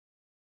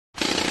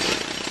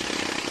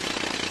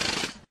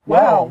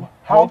Wow,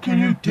 how can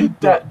you dig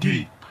that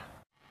deep?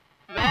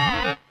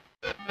 Well,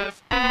 it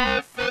was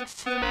all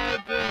thanks to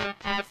my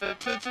grandpa for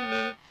teaching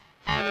me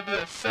how to be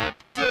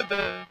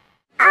acceptable.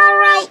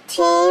 Alright,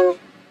 team.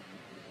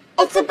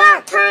 It's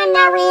about time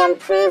that we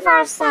improve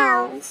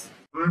ourselves.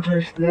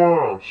 Angel's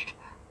blast!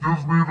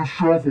 Give me the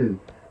shovel.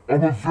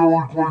 I'm a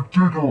very great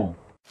digger.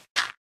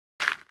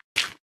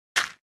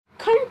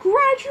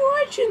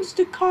 Congratulations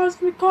to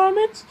Cosmic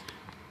Comets.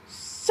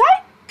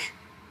 Psych!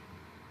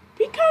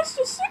 Because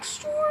the Six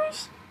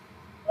Dwarfs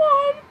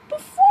won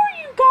before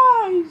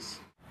you guys.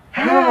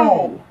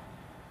 How?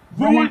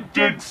 Ruin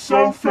digged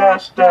so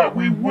fast that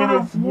we would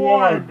have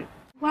won.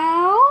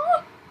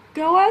 Well,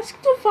 go ask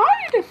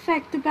Divided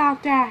Effect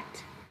about that.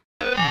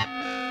 That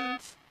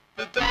means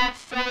the dark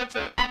sides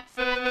are up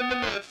for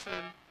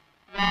elimination,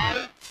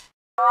 right?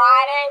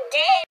 Right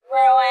indeed,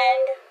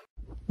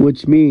 Ruined.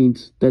 Which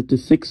means that the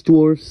Six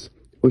Dwarfs,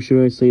 or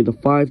should I say the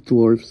Five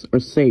Dwarfs, are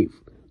safe.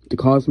 The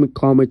Cosmic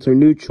Comets are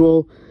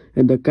neutral,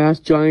 and the Gas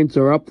Giants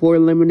are up for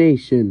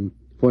elimination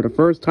for the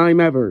first time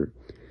ever.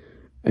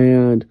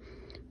 And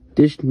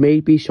this may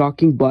be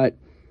shocking, but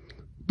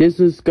this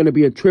is going to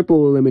be a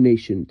triple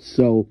elimination.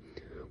 So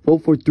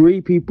vote for 3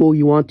 people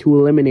you want to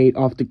eliminate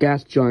off the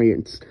Gas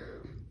Giants.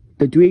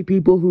 The 3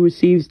 people who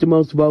receives the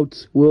most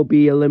votes will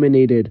be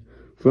eliminated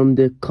from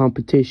the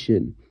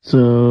competition.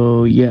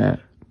 So yeah,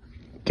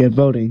 get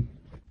voting.